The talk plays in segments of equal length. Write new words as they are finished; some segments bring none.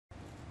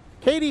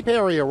Katy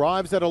Perry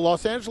arrives at a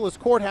Los Angeles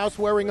courthouse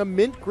wearing a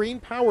mint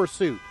green power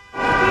suit.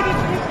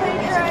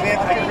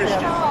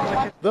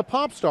 The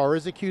pop star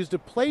is accused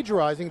of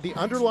plagiarizing the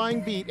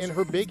underlying beat in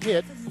her big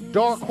hit,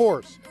 Dark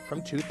Horse,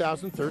 from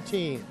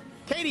 2013.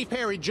 Katy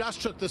Perry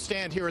just took the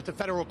stand here at the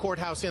federal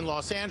courthouse in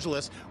Los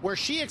Angeles, where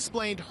she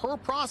explained her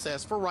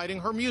process for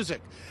writing her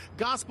music.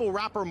 Gospel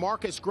rapper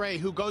Marcus Gray,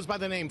 who goes by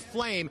the name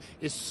Flame,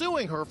 is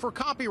suing her for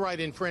copyright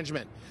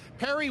infringement.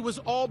 Perry was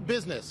all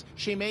business.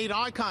 She made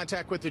eye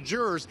contact with the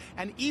jurors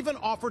and even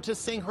offered to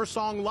sing her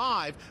song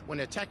live when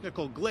a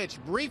technical glitch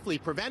briefly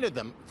prevented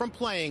them from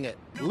playing it.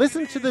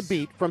 Listen to the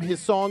beat from his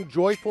song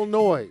Joyful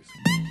Noise.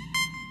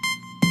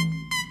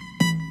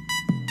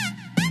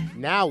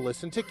 Now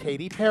listen to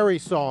Katy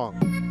Perry's song.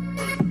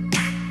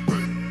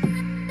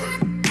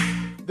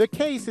 The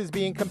case is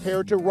being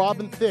compared to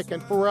Robin Thicke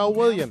and Pharrell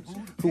Williams,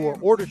 who were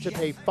ordered to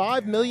pay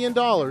 $5 million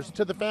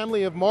to the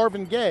family of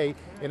Marvin Gaye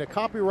in a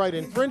copyright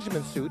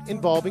infringement suit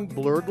involving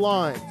blurred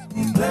lines.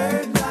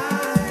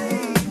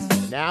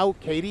 Now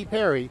Katy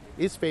Perry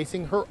is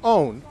facing her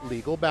own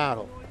legal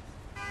battle.